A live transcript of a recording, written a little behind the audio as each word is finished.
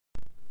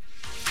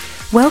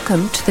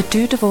Welcome to the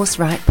Do Divorce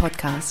Right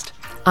podcast.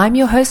 I'm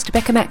your host,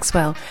 Becca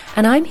Maxwell,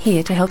 and I'm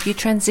here to help you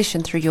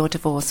transition through your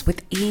divorce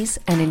with ease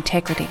and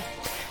integrity,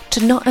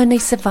 to not only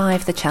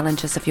survive the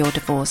challenges of your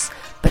divorce,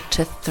 but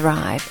to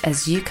thrive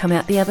as you come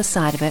out the other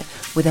side of it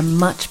with a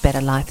much better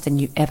life than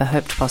you ever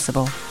hoped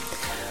possible.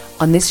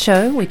 On this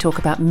show, we talk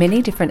about many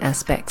different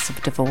aspects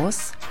of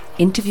divorce,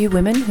 interview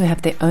women who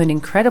have their own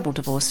incredible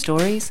divorce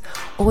stories,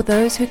 or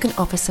those who can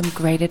offer some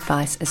great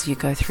advice as you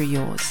go through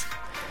yours.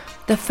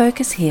 The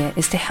focus here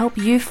is to help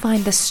you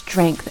find the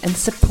strength and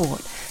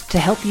support to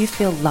help you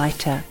feel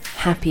lighter,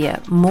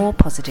 happier, more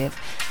positive,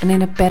 and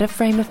in a better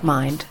frame of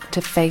mind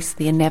to face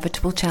the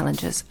inevitable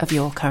challenges of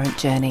your current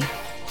journey.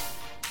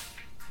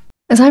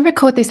 As I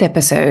record this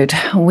episode,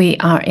 we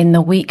are in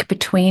the week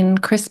between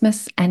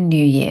Christmas and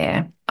New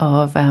Year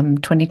of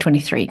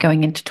 2023,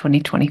 going into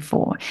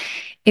 2024.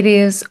 It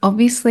is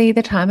obviously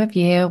the time of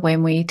year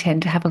when we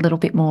tend to have a little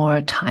bit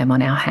more time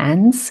on our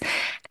hands,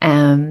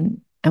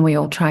 and we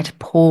all try to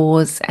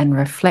pause and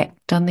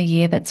reflect on the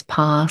year that's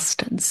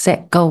passed and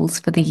set goals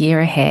for the year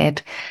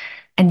ahead.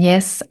 And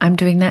yes, I'm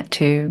doing that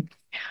too.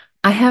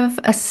 I have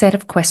a set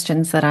of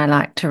questions that I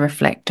like to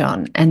reflect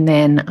on, and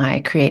then I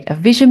create a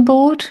vision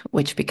board,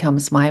 which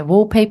becomes my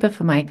wallpaper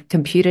for my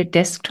computer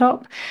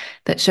desktop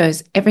that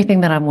shows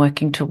everything that I'm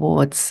working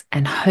towards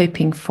and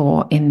hoping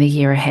for in the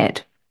year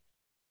ahead.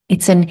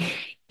 It's an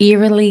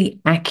eerily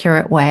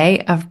accurate way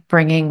of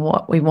bringing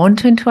what we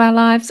want into our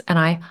lives, and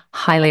I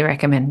highly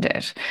recommend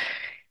it.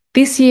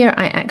 This year,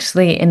 I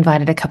actually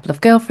invited a couple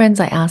of girlfriends.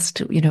 I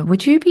asked,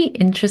 would you be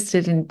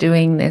interested in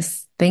doing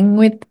this thing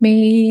with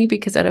me?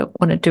 Because I don't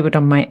want to do it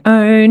on my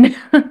own.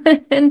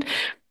 and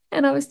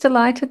I was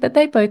delighted that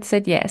they both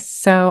said yes.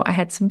 So I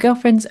had some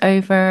girlfriends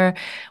over.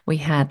 We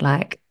had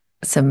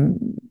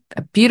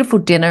a beautiful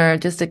dinner,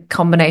 just a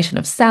combination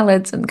of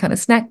salads and kind of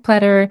snack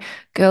platter,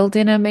 girl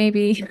dinner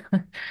maybe.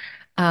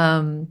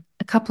 A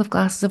couple of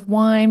glasses of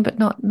wine, but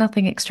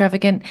nothing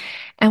extravagant.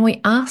 And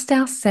we asked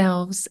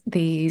ourselves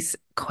these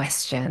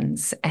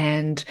questions,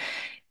 and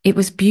it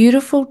was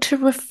beautiful to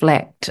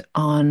reflect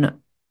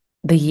on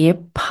the year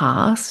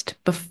past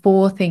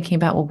before thinking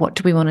about, well, what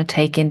do we want to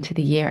take into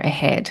the year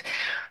ahead?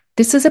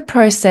 This is a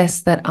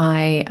process that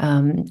I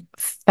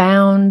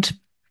found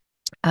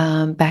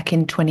back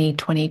in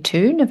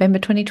 2022, November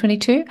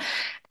 2022.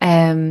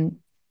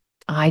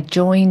 I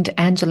joined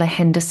Angela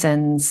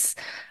Henderson's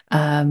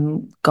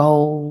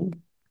goal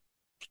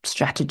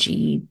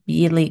strategy,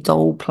 yearly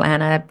goal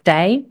planner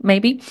day,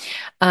 maybe.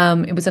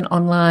 It was an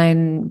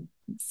online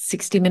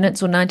 60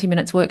 minutes or 90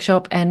 minutes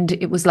workshop, and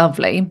it was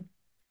lovely.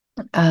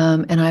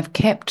 And I've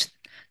kept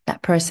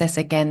that process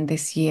again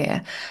this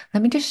year.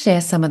 Let me just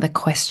share some of the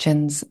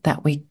questions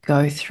that we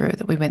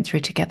went through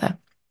together.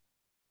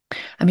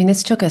 I mean,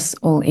 this took us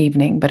all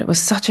evening, but it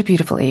was such a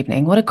beautiful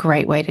evening. What a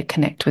great way to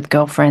connect with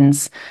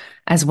girlfriends,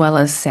 as well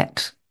as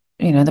set,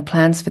 the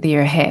plans for the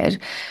year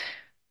ahead.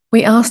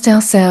 We asked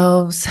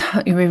ourselves,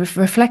 we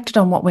reflected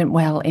on what went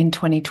well in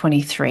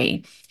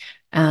 2023.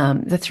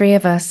 The three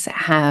of us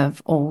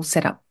have all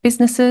set up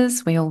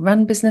businesses. We all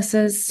run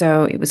businesses.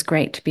 So it was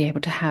great to be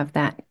able to have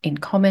that in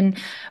common.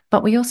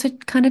 But we also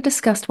kind of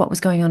discussed what was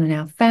going on in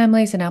our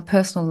families and our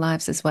personal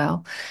lives as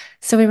well.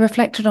 So we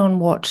reflected on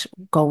what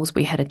goals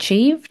we had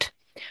achieved,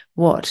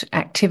 what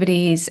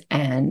activities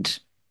and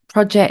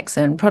projects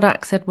and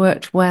products had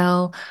worked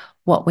well,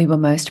 what we were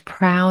most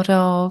proud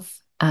of,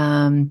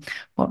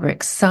 what we're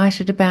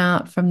excited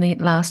about from the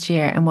last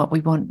year, and what we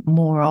want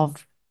more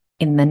of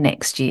in the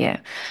next year.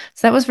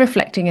 So that was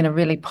reflecting in a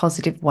really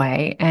positive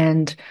way.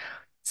 And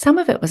some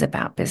of it was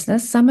about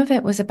business. Some of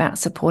it was about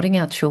supporting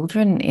our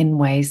children in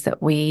ways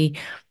that we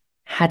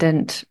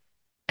hadn't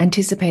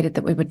anticipated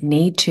that we would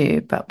need to,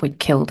 but we'd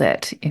killed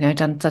it,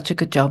 done such a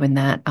good job in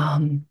that.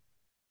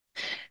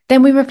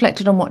 Then we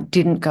reflected on what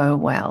didn't go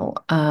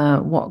well,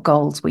 what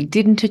goals we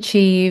didn't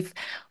achieve,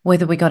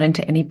 whether we got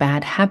into any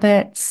bad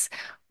habits,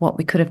 what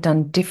we could have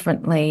done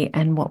differently,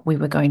 and what we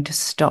were going to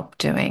stop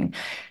doing.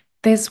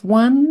 There's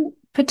one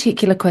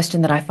particular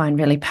question that I find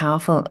really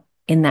powerful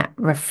in that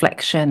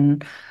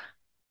reflection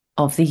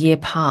of the year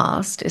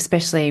past,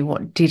 especially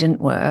what didn't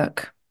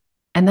work.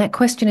 And that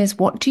question is,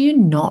 what do you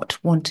not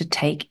want to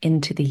take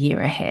into the year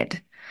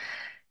ahead?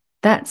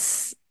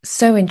 That's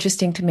so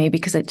interesting to me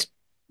because it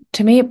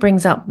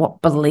brings up,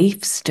 what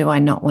beliefs do I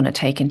not want to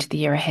take into the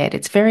year ahead?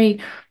 It's very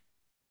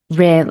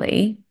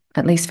rarely,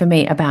 at least for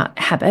me, about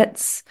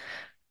habits.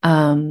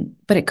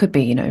 But it could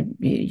be,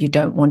 you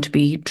don't want to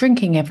be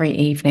drinking every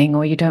evening,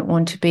 or you don't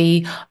want to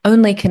be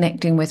only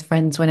connecting with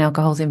friends when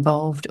alcohol's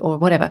involved, or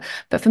whatever.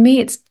 But for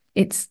me,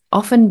 it's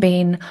often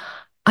been,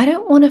 I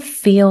don't want to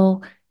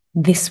feel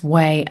this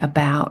way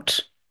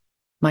about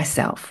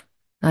myself,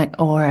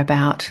 or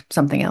about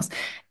something else.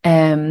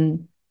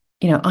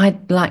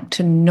 I'd like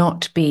to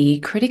not be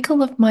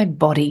critical of my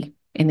body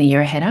in the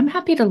year ahead. I'm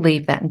happy to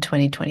leave that in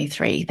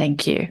 2023.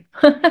 Thank you.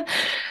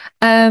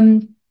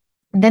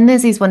 Then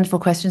there's these wonderful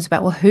questions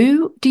about, well,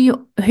 who do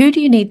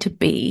you need to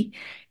be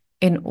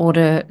in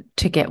order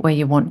to get where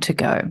you want to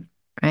go,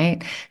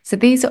 right? So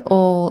these are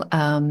all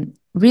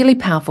really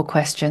powerful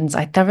questions.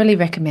 I thoroughly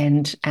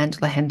recommend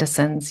Angela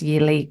Henderson's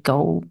yearly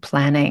goal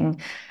planning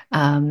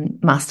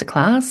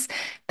masterclass.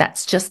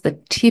 That's just the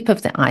tip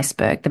of the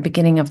iceberg, the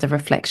beginning of the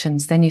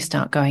reflections. Then you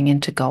start going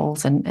into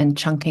goals and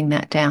chunking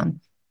that down.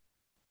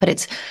 But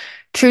it's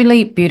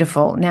truly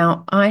beautiful.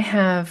 Now, I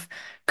have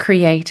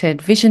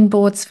created vision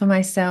boards for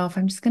myself.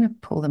 I'm just going to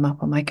pull them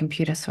up on my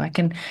computer so I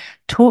can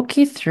talk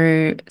you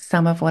through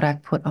some of what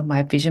I've put on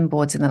my vision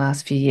boards in the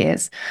last few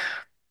years.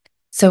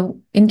 So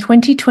in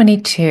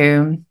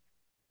 2022,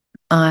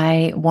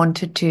 I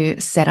wanted to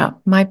set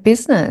up my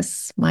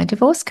business, my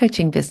divorce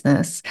coaching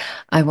business.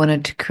 I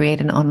wanted to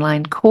create an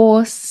online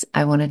course.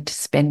 I wanted to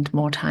spend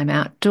more time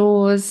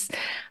outdoors,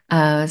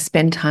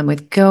 spend time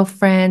with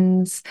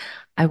girlfriends.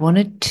 I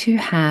wanted to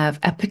have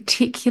a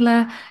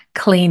particular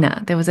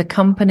cleaner. There was a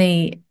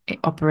company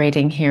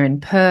operating here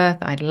in Perth.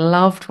 I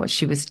loved what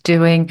she was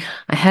doing.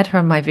 I had her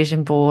on my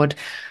vision board.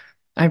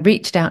 I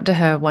reached out to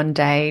her one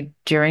day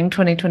during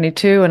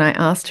 2022 and I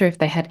asked her if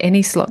they had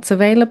any slots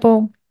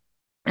available.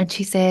 And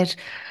she said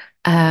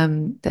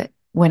that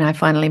when I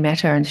finally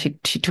met her and she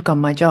took on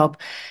my job,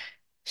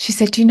 she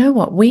said, "Do you know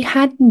what? We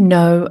had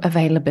no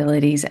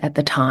availabilities at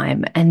the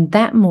time. And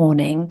that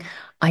morning,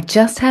 I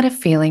just had a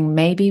feeling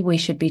maybe we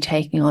should be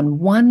taking on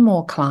one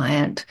more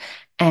client.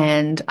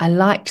 And I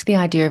liked the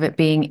idea of it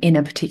being in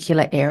a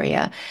particular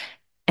area."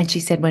 And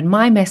she said, when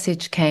my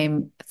message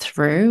came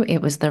through,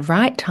 it was the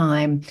right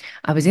time.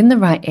 I was in the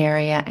right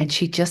area, and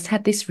she just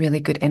had this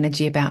really good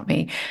energy about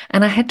me.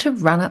 And I had to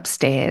run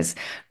upstairs,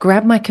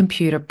 grab my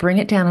computer, bring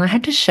it down, and I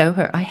had to show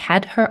her. I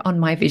had her on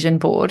my vision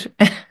board.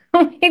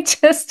 I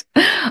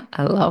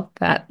love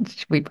that.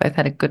 We both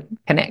had a good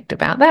connect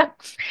about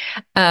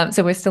that.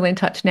 So we're still in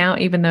touch now,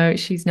 even though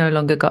she's no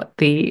longer got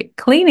the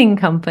cleaning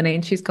company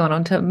and she's gone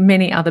on to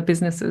many other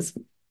businesses.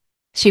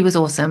 She was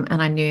awesome,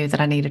 and I knew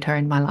that I needed her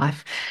in my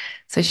life.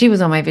 So she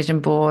was on my vision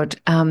board.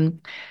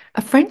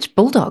 A French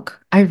bulldog.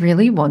 I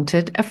really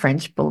wanted a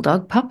French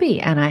bulldog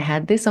puppy, and I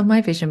had this on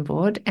my vision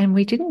board, and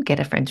we didn't get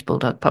a French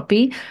bulldog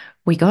puppy.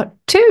 We got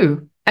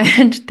two,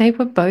 and they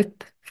were both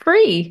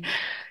free.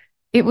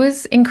 It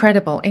was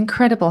incredible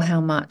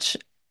how much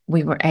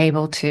we were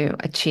able to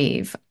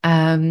achieve.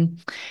 And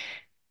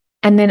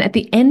then at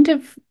the end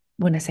of,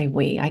 when I say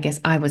we, I guess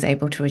I was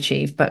able to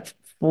achieve, but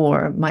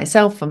for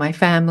myself, for my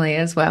family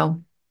as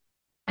well.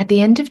 At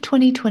the end of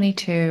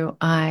 2022,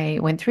 I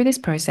went through this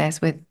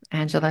process with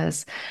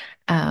Angela's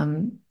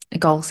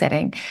goal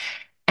setting.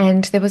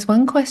 And there was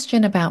one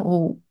question about,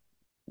 well,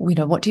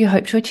 what do you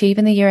hope to achieve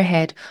in the year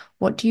ahead?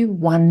 What do you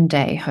one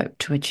day hope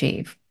to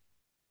achieve?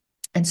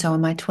 And so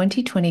on my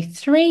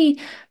 2023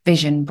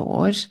 vision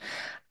board,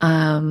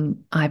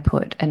 I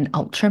put an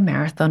ultra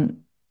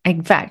marathon.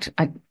 In fact,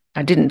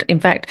 I didn't. In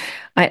fact,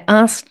 I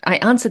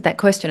answered that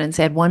question and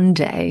said, one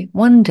day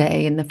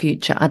in the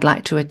future, I'd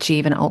like to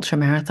achieve an ultra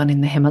marathon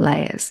in the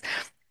Himalayas.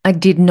 I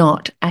did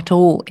not at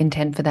all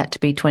intend for that to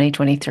be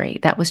 2023.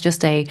 That was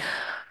just a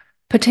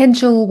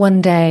potential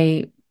one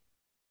day,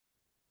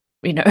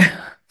 you know,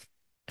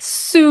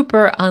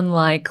 super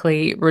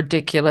unlikely,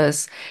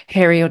 ridiculous,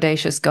 hairy,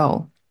 audacious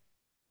goal.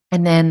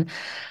 And then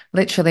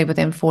literally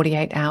within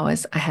 48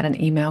 hours, I had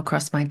an email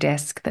across my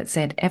desk that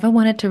said, "Ever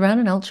wanted to run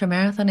an ultra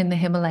marathon in the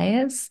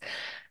Himalayas?"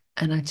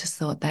 And I just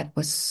thought that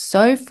was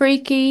so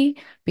freaky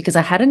because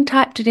I hadn't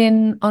typed it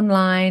in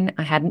online.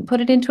 I hadn't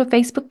put it into a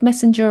Facebook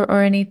Messenger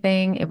or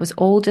anything. It was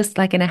all just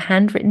like in a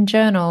handwritten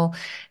journal.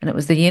 And it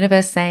was the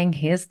universe saying,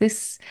 "Here's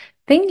this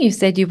thing you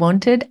said you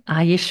wanted.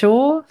 Are you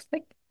sure?"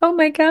 Like, oh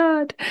my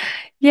God.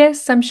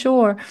 Yes, I'm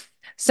sure.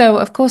 So,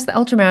 of course, the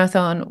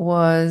ultramarathon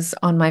was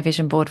on my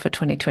vision board for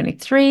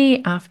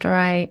 2023 after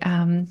I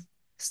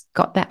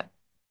got that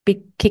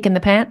big kick in the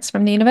pants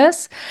from the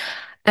universe.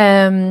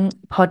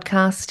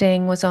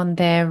 Podcasting was on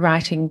there,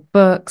 writing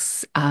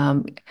books,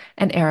 an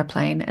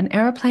aeroplane. An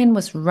aeroplane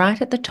was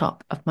right at the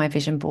top of my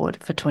vision board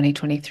for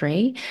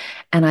 2023.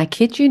 And I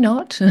kid you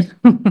not,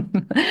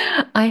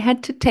 I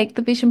had to take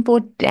the vision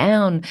board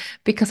down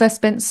because I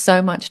spent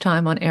so much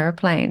time on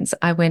airplanes.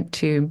 I went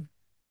to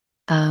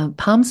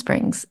Palm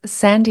Springs,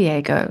 San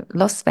Diego,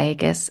 Las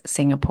Vegas,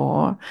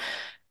 Singapore,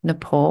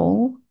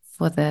 Nepal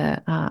for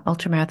the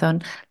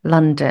ultramarathon,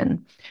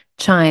 London,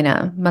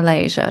 China,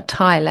 Malaysia,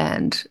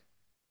 Thailand,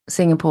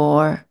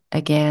 Singapore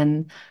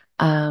again,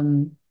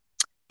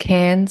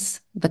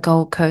 Cairns, the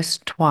Gold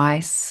Coast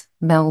twice,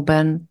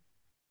 Melbourne,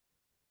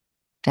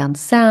 down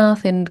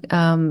south in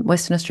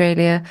Western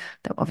Australia.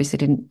 That obviously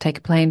didn't take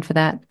a plane for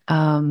that.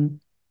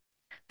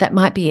 That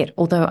might be it,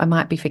 although I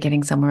might be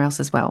forgetting somewhere else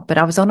as well. But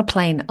I was on a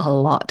plane a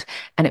lot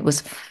and it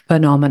was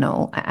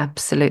phenomenal. I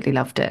absolutely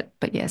loved it.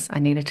 But yes, I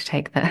needed to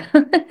take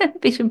the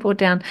vision board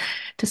down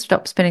to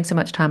stop spending so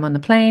much time on the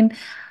plane.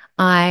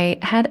 I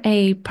had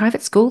a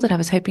private school that I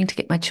was hoping to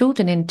get my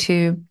children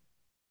into.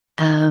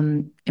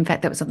 In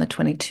fact, that was on the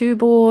 22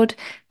 board.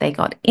 They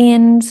got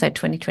in. So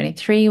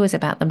 2023 was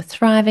about them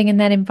thriving in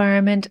that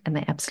environment, and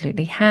they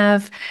absolutely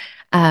have.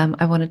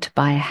 I wanted to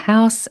buy a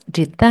house,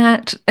 did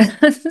that,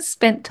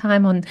 spent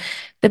time on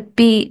the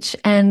beach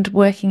and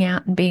working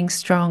out and being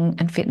strong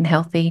and fit and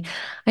healthy.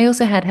 I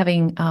also had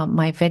having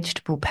my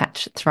vegetable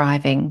patch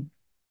thriving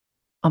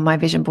on my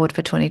vision board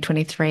for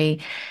 2023.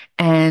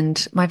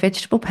 And my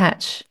vegetable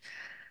patch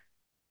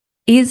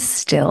is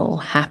still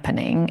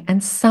happening,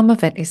 and some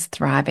of it is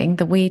thriving,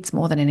 the weeds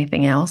more than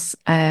anything else.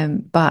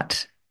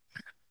 But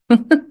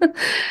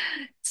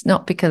it's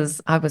not because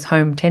I was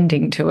home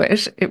tending to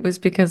it. It was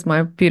because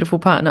my beautiful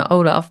partner,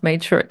 Olaf,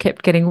 made sure it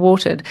kept getting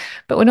watered.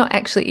 But we're not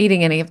actually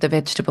eating any of the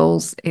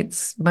vegetables.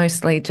 It's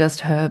mostly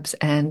just herbs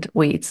and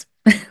weeds.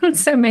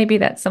 So maybe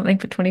that's something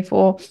for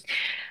 24.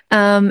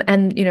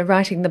 And,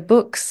 writing the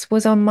books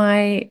was on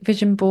my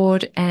vision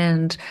board,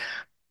 and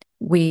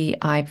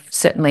I've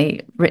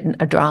certainly written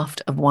a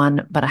draft of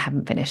one, but I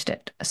haven't finished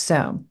it.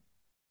 So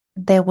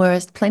there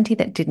was plenty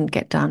that didn't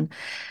get done,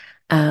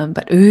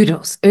 but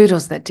oodles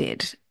that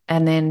did.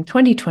 And then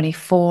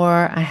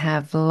 2024, I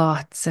have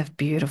lots of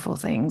beautiful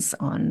things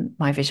on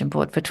my vision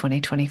board for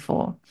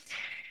 2024.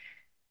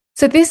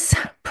 So this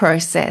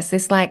process,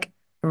 this like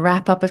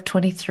wrap up of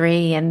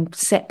 23 and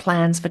set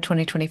plans for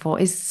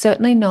 2024 is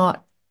certainly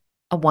not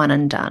a one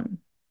and done,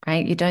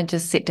 right? You don't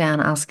just sit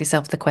down, ask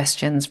yourself the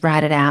questions,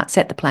 write it out,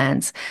 set the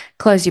plans,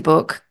 close your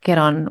book, get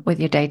on with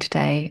your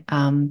day-to-day,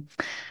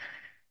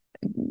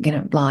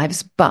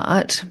 lives.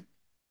 But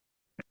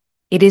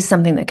it is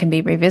something that can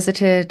be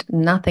revisited.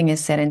 Nothing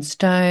is set in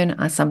stone.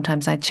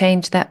 Sometimes I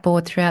change that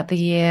board throughout the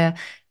year,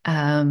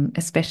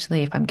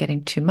 especially if I'm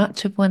getting too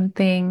much of one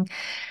thing.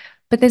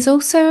 But there's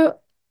also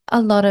a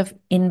lot of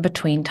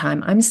in-between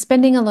time. I'm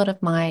spending a lot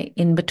of my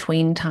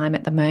in-between time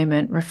at the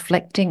moment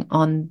reflecting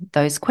on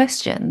those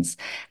questions.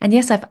 And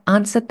yes, I've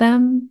answered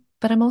them,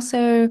 but I'm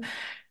also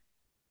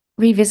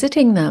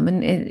revisiting them.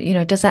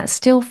 And, does that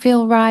still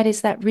feel right?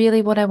 Is that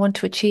really what I want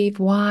to achieve?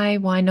 Why?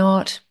 Why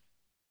not?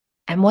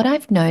 And what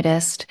I've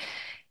noticed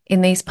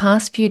in these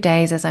past few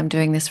days as I'm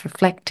doing this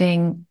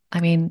reflecting, I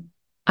mean,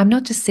 I'm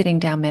not just sitting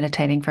down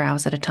meditating for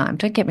hours at a time.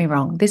 Don't get me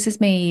wrong. This is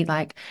me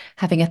like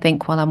having a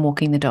think while I'm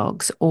walking the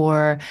dogs,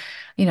 or,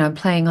 I'm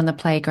playing on the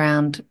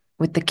playground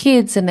with the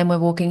kids and then we're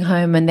walking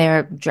home and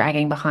they're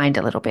dragging behind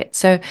a little bit.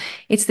 So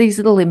it's these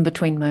little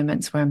in-between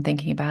moments where I'm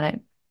thinking about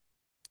it.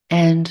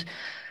 And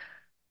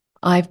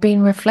I've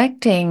been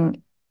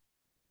reflecting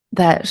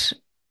that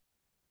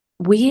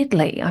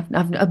weirdly,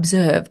 I've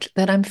observed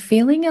that I'm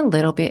feeling a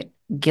little bit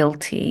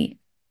guilty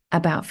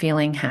about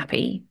feeling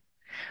happy.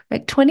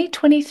 But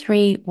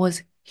 2023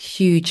 was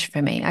huge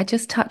for me. I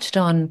just touched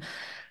on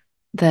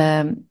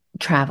the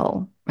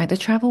travel, right? The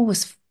travel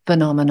was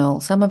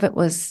phenomenal. Some of it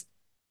was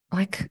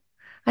like,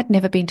 I'd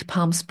never been to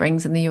Palm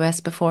Springs in the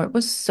US before. It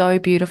was so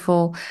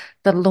beautiful.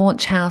 The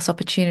launch house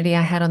opportunity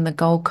I had on the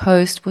Gold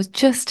Coast was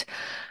just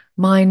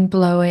mind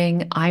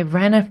blowing. I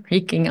ran a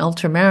freaking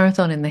ultra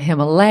marathon in the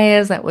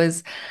Himalayas. That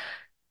was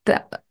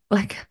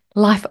like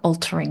life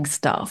altering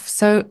stuff.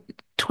 So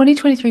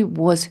 2023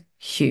 was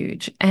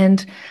huge.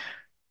 And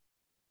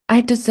I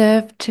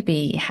deserve to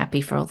be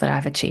happy for all that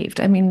I've achieved.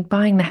 I mean,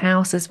 buying the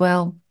house as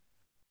well.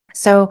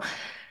 So,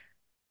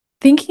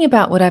 thinking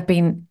about what I've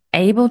been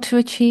able to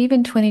achieve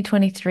in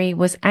 2023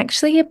 was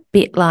actually a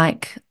bit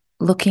like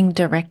looking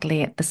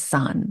directly at the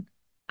sun.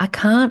 I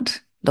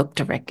can't look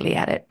directly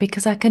at it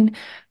because I can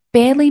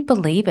barely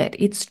believe it.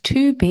 It's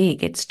too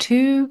big, it's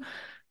too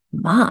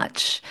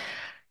much.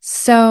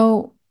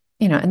 So,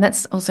 and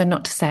that's also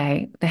not to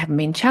say there haven't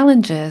been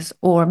challenges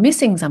or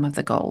missing some of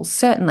the goals,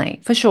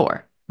 certainly, for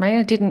sure. Right?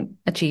 I didn't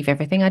achieve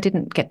everything. I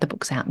didn't get the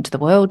books out into the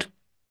world.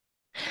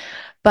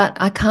 But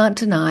I can't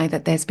deny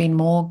that there's been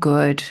more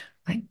good,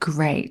 like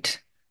great,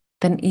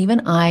 than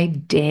even I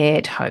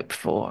dared hope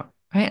for.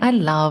 Right? I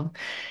love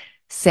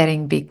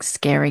setting big,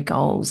 scary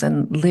goals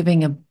and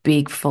living a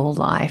big, full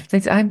life.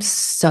 I'm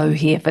so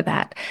here for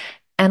that.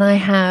 And I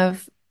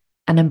have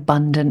an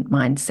abundant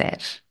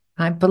mindset.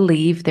 I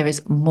believe there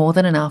is more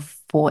than enough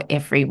for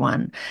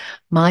everyone.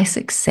 My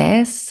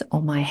success or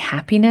my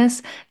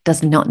happiness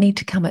does not need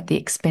to come at the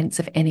expense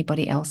of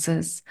anybody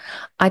else's.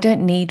 I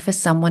don't need for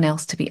someone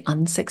else to be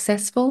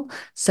unsuccessful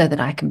so that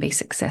I can be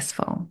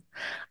successful.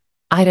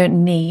 I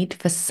don't need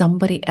for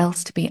somebody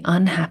else to be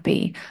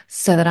unhappy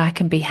so that I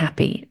can be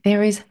happy.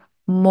 There is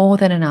more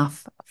than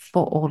enough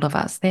for all of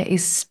us. There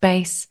is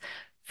space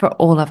for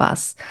all of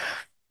us.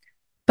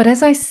 But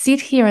as I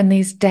sit here in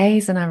these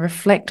days and I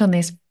reflect on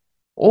this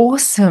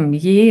awesome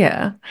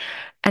year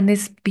and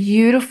this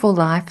beautiful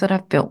life that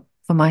I've built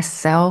for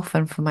myself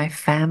and for my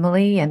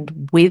family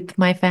and with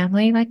my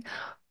family, like,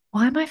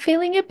 why am I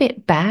feeling a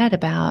bit bad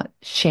about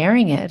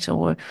sharing it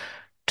or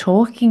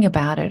talking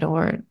about it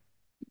or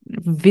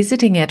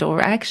visiting it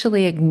or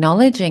actually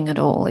acknowledging it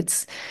all?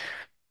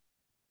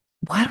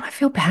 Why do I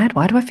feel bad?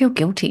 Why do I feel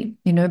guilty?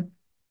 In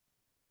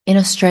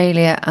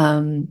Australia,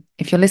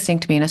 if you're listening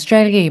to me in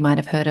Australia, you might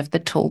have heard of the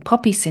tall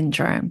poppy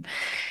syndrome.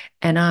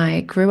 And I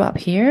grew up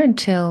here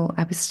until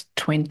I was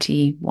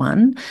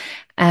 21.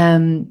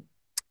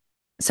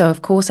 So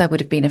of course I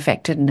would have been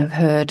affected and have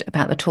heard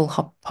about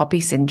the poppy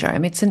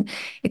syndrome. It's an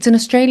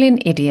Australian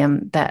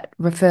idiom that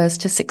refers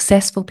to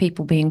successful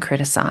people being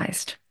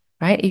criticized,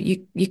 right?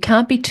 You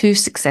can't be too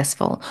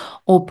successful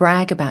or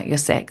brag about your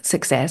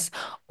success,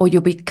 or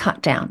you'll be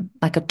cut down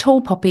like a tall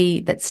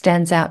poppy that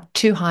stands out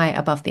too high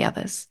above the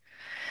others.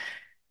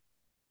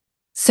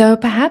 So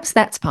perhaps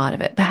that's part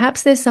of it.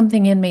 Perhaps there's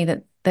something in me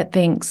that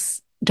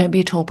thinks, don't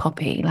be a tall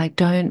poppy. Like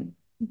don't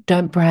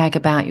brag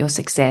about your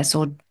success,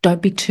 or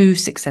don't be too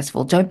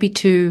successful. Don't be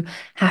too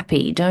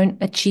happy.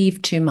 Don't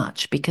achieve too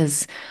much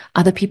because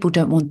other people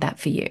don't want that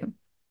for you.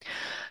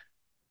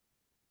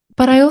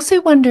 But I also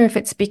wonder if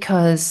it's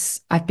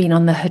because I've been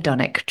on the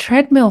hedonic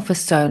treadmill for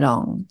so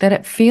long that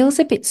it feels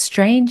a bit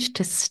strange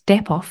to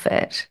step off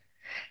it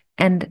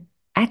and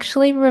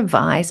actually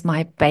revise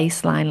my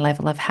baseline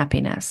level of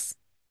happiness.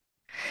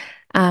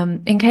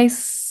 In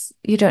case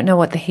you don't know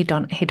what the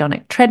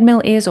hedonic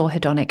treadmill is or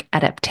hedonic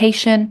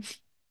adaptation,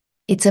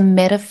 it's a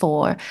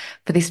metaphor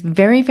for this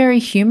very, very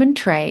human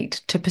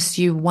trait to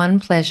pursue one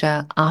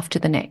pleasure after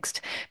the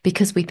next,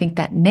 because we think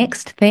that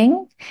next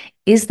thing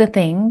is the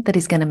thing that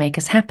is going to make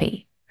us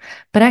happy.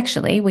 But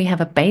actually, we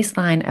have a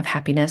baseline of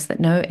happiness that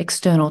no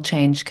external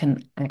change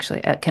can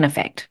actually can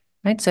affect.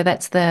 Right. So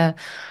that's the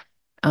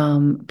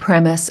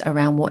premise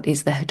around what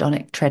is the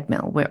hedonic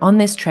treadmill. We're on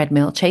this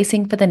treadmill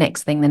chasing for the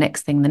next thing, the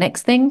next thing, the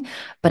next thing.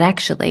 But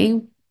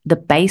actually, the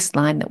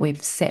baseline that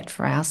we've set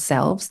for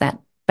ourselves, that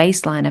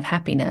baseline of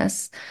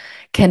happiness,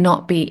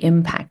 cannot be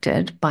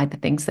impacted by the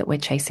things that we're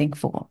chasing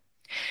for.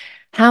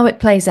 How it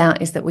plays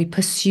out is that we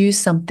pursue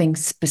something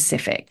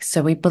specific.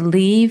 So we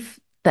believe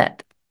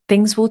that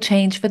things will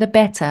change for the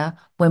better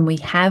when we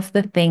have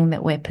the thing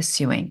that we're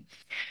pursuing.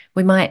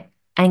 We might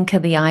anchor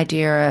the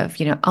idea of,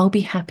 I'll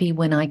be happy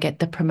when I get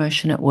the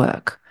promotion at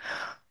work,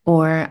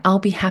 or I'll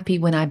be happy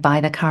when I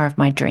buy the car of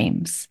my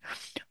dreams,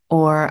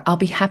 or I'll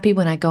be happy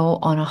when I go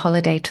on a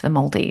holiday to the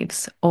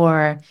Maldives,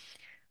 or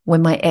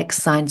when my ex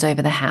signs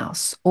over the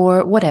house,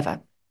 or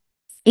whatever.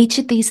 Each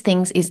of these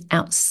things is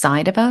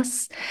outside of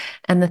us.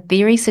 And the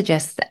theory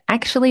suggests that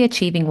actually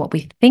achieving what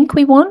we think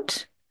we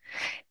want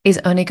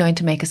is only going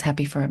to make us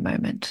happy for a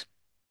moment.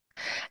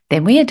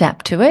 Then we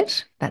adapt to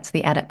it. That's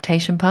the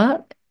adaptation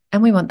part.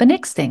 And we want the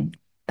next thing.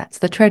 That's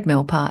the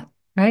treadmill part,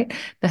 right?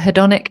 The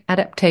hedonic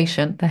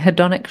adaptation, the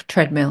hedonic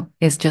treadmill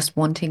is just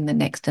wanting the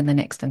next and the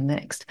next and the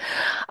next.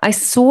 I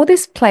saw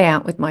this play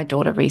out with my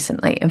daughter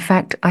recently. In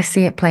fact, I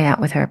see it play out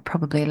with her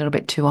probably a little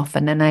bit too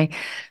often, and I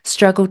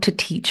struggle to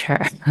teach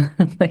her.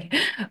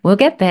 We'll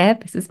get there.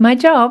 This is my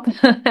job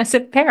as a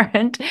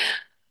parent.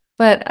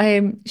 But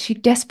she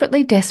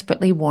desperately,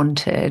 desperately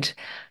wanted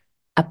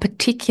a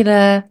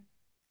particular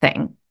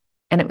thing.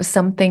 And it was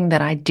something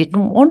that I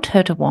didn't want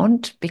her to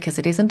want because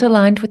it isn't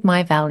aligned with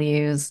my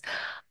values.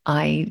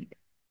 I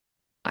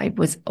I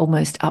was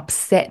almost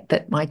upset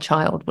that my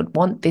child would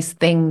want this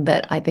thing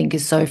that I think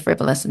is so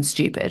frivolous and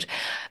stupid.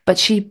 But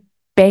she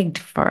begged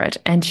for it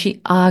and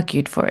she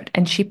argued for it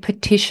and she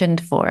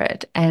petitioned for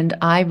it. And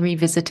I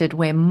revisited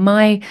where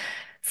my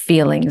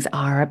feelings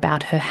are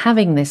about her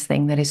having this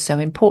thing that is so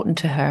important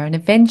to her. And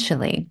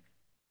eventually,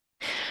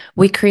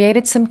 we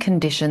created some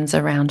conditions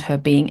around her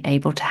being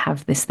able to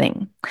have this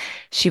thing.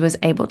 She was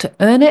able to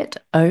earn it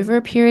over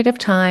a period of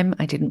time.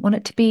 I didn't want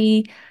it to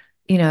be,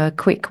 a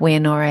quick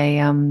win or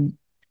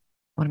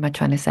what am I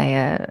trying to say?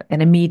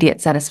 An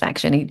immediate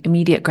satisfaction,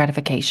 immediate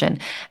gratification.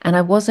 And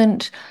I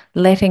wasn't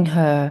letting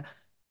her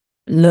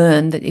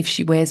learn that if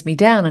she wears me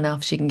down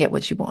enough, she can get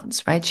what she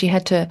wants, right? She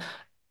had to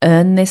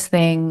earn this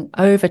thing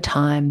over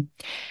time.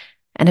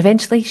 And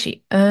eventually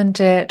she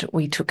earned it.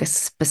 We took a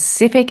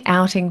specific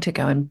outing to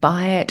go and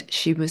buy it.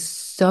 She was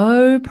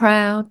so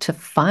proud to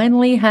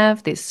finally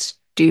have this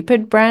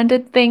stupid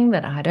branded thing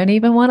that I don't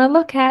even want to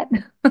look at.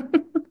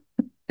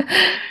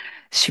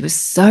 She was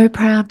so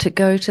proud to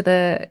go to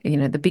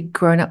the big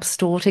grown-up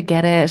store to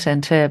get it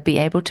and to be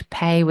able to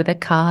pay with a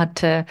card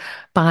to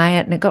buy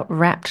it. And it got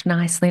wrapped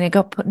nicely and it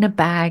got put in a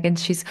bag. And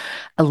she's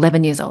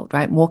 11 years old,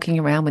 right? Walking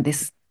around with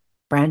this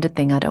branded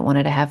thing I don't want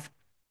her to have.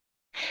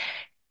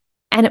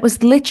 And it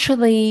was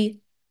literally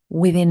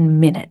within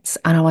minutes.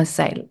 And I want to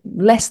say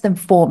less than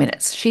 4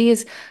 minutes. She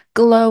is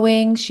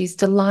glowing. She's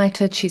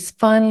delighted. She's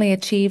finally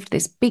achieved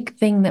this big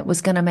thing that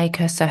was going to make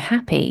her so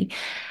happy.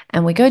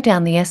 And we go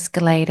down the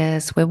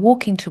escalators. We're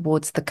walking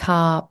towards the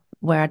car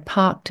where I'd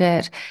parked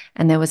it.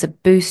 And there was a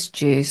Boost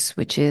Juice,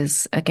 which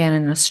is, again,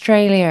 in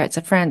Australia, it's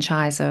a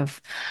franchise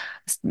of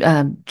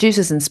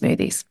juices and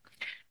smoothies.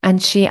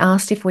 And she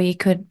asked if we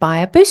could buy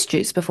a Boost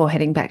Juice before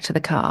heading back to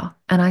the car.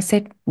 And I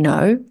said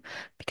no,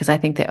 because I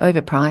think they're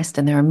overpriced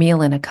and they're a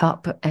meal in a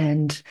cup.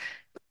 And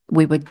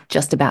we were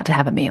just about to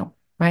have a meal,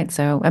 right?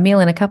 So a meal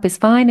in a cup is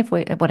fine if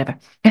whatever.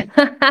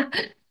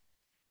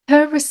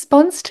 Her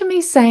response to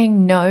me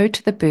saying no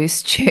to the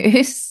Boost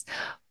Juice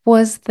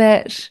was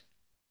that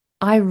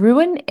I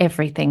ruin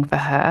everything for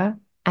her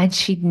and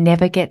she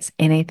never gets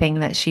anything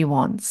that she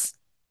wants.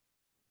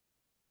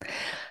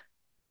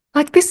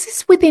 Like, this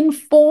is within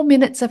 4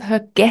 minutes of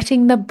her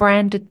getting the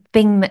branded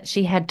thing that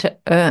she had to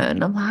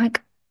earn. I'm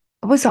like,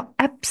 I was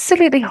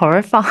absolutely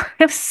horrified.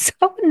 I was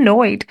so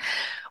annoyed.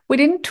 We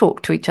didn't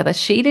talk to each other.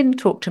 She didn't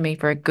talk to me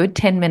for a good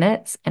 10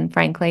 minutes. And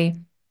frankly,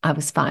 I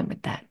was fine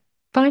with that.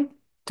 Fine,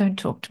 don't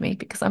talk to me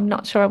because I'm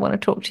not sure I want to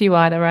talk to you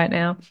either right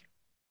now.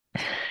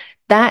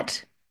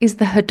 That is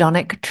the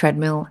hedonic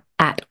treadmill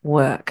at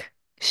work.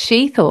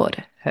 She thought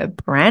her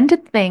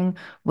branded thing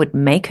would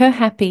make her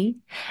happy,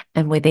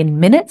 and within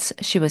minutes,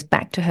 she was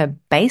back to her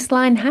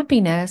baseline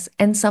happiness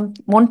and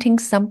wanting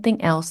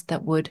something else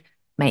that would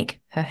make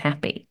her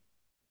happy.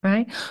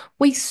 Right?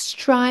 We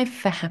strive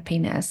for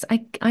happiness.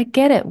 I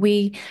get it.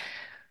 We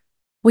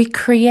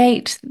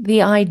create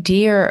the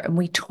idea and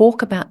we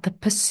talk about the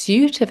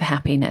pursuit of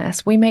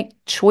happiness. We make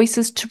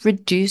choices to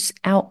reduce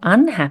our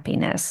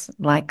unhappiness,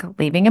 like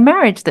leaving a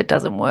marriage that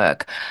doesn't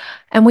work.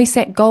 And we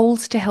set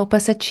goals to help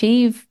us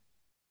achieve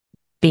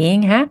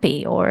being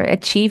happy or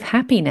achieve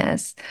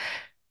happiness.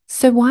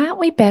 So, why aren't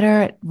we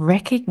better at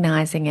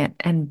recognizing it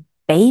and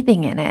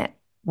bathing in it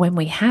when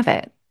we have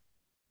it?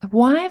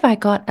 Why have I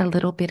got a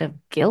little bit of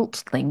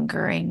guilt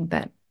lingering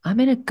that I'm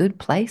in a good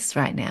place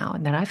right now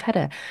and that I've had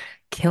a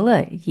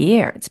killer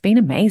year? It's been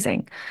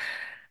amazing.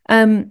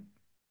 Um,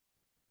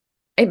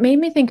 it made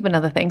me think of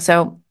another thing.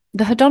 So,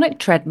 the hedonic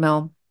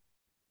treadmill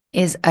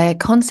is a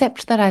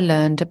concept that I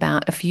learned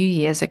about a few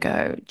years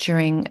ago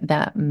during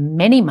the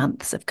many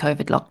months of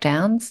COVID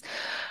lockdowns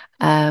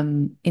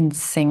in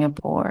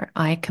Singapore.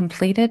 I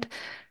completed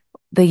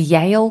the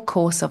Yale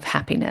course of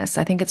happiness.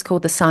 I think it's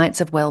called The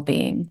Science of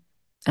Wellbeing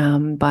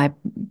by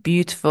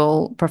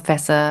beautiful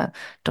Professor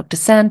Dr.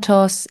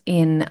 Santos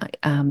in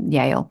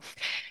Yale.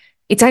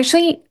 It's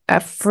actually a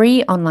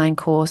free online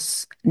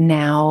course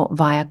now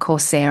via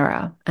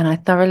Coursera, and I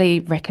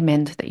thoroughly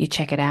recommend that you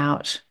check it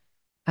out.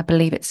 I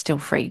believe it's still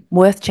free,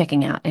 worth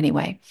checking out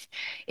anyway.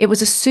 It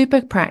was a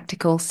super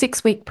practical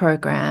 6 week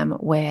program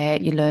where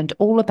you learned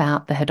all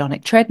about the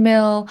hedonic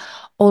treadmill,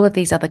 all of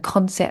these other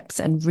concepts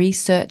and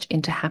research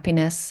into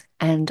happiness,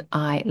 and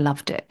I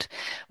loved it.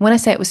 When I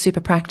say it was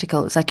super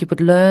practical, it's like you would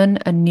learn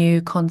a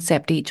new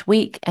concept each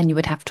week and you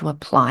would have to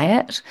apply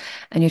it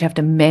and you'd have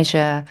to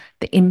measure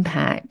the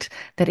impact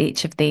that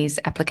each of these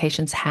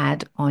applications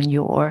had on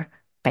your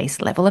base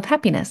level of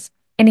happiness.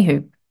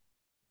 Anywho,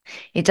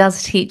 it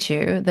does teach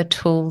you the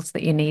tools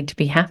that you need to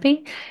be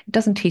happy. It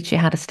doesn't teach you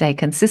how to stay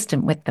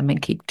consistent with them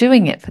and keep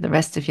doing it for the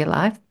rest of your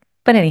life.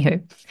 But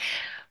anywho,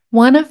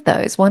 one of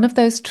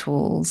those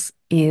tools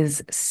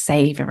is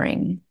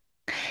savoring.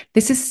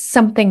 This is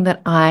something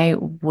that I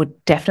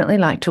would definitely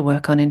like to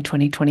work on in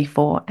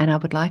 2024, and I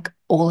would like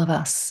all of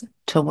us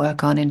to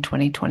work on in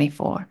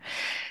 2024.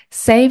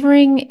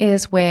 Savoring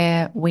is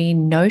where we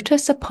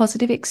notice a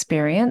positive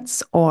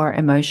experience or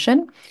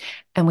emotion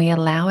and we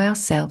allow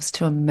ourselves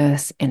to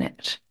immerse in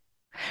it.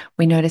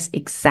 We notice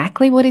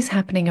exactly what is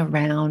happening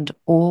around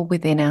or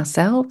within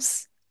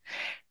ourselves,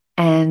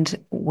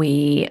 and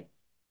we,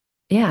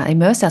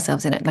 immerse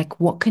ourselves in it. Like,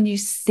 what can you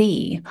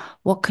see?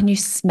 What can you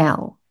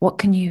smell? What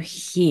can you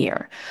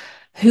hear?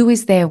 Who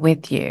is there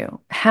with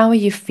you? How are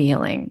you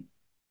feeling?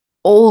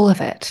 All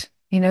of it.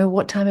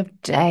 What time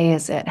of day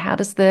is it? How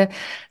does the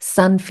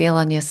sun feel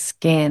on your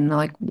skin?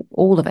 Like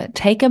all of it.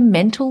 Take a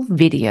mental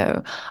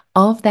video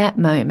of that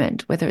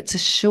moment, whether it's a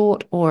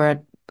short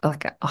or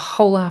like a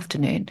whole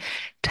afternoon.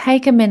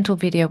 Take a mental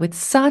video with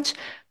such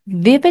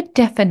vivid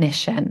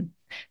definition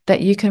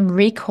that you can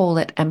recall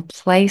it and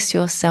place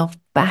yourself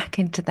back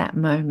into that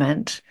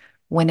moment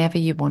whenever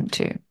you want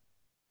to.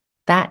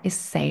 That is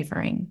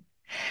savoring.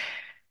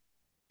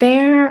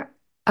 There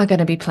are going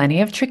to be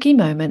plenty of tricky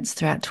moments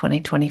throughout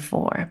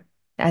 2024,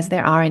 as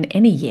there are in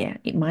any year.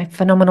 My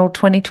phenomenal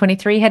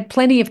 2023 had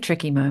plenty of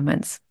tricky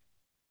moments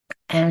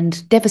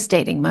and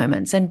devastating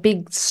moments and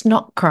big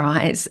snot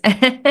cries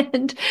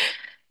and,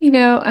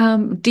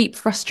 deep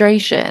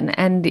frustration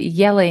and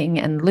yelling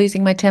and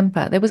losing my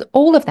temper.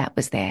 All of that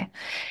was there.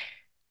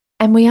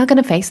 And we are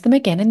going to face them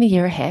again in the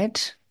year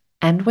ahead.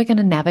 And we're going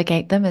to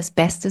navigate them as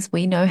best as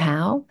we know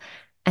how.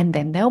 And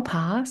then they'll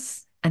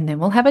pass. And then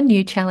we'll have a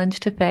new challenge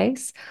to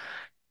face.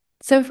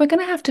 So, if we're going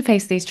to have to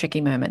face these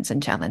tricky moments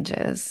and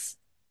challenges,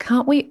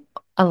 can't we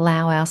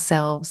allow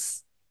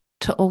ourselves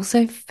to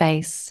also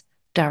face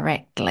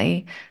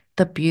directly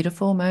the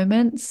beautiful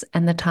moments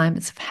and the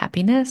times of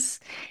happiness,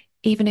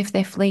 even if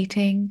they're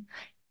fleeting,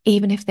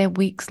 even if they're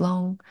weeks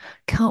long?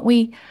 Can't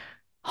we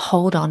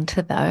hold on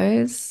to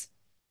those?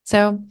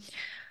 So,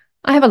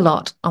 I have a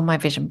lot on my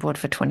vision board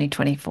for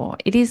 2024.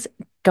 It is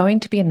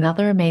going to be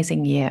another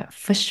amazing year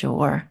for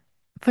sure.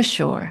 For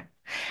sure.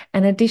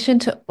 In addition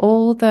to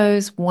all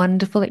those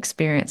wonderful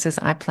experiences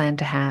I plan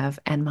to have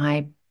and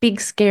my big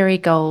scary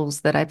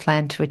goals that I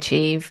plan to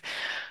achieve,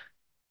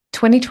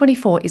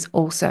 2024 is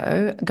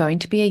also going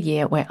to be a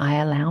year where I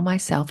allow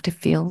myself to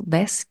feel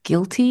less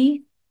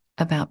guilty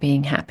about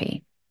being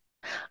happy.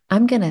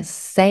 I'm going to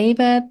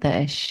savor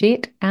the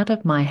shit out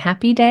of my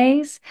happy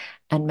days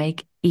and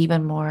make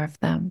even more of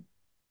them.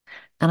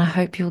 And I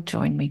hope you'll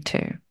join me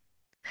too.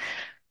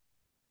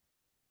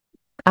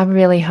 I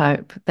really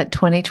hope that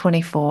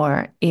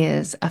 2024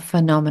 is a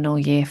phenomenal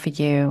year for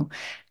you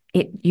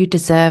You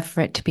deserve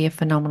for it to be a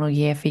phenomenal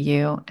year for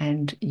you,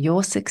 and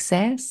your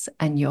success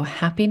and your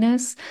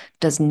happiness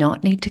does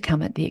not need to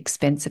come at the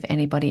expense of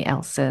anybody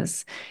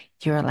else's.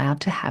 You're allowed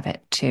to have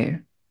it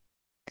too.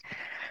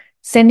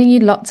 Sending you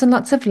lots and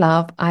lots of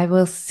love. I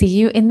will see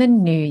you in the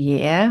new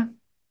year.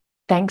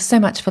 Thanks so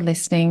much for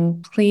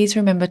listening. Please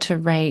remember to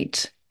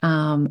rate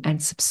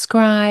and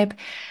subscribe,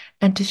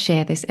 and to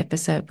share this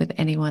episode with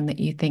anyone that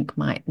you think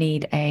might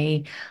need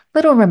a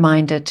little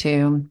reminder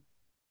to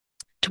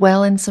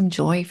dwell in some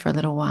joy for a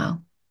little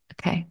while.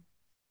 Okay,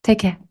 take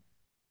care.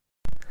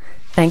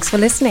 Thanks for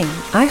listening.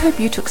 I hope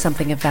you took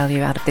something of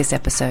value out of this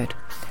episode.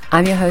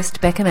 I'm your host,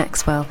 Becca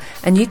Maxwell,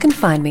 and you can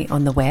find me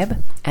on the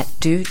web at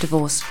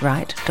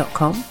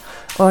dodivorceright.com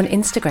or on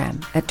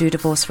Instagram at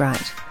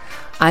dodivorceright.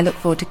 I look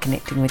forward to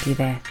connecting with you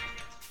there.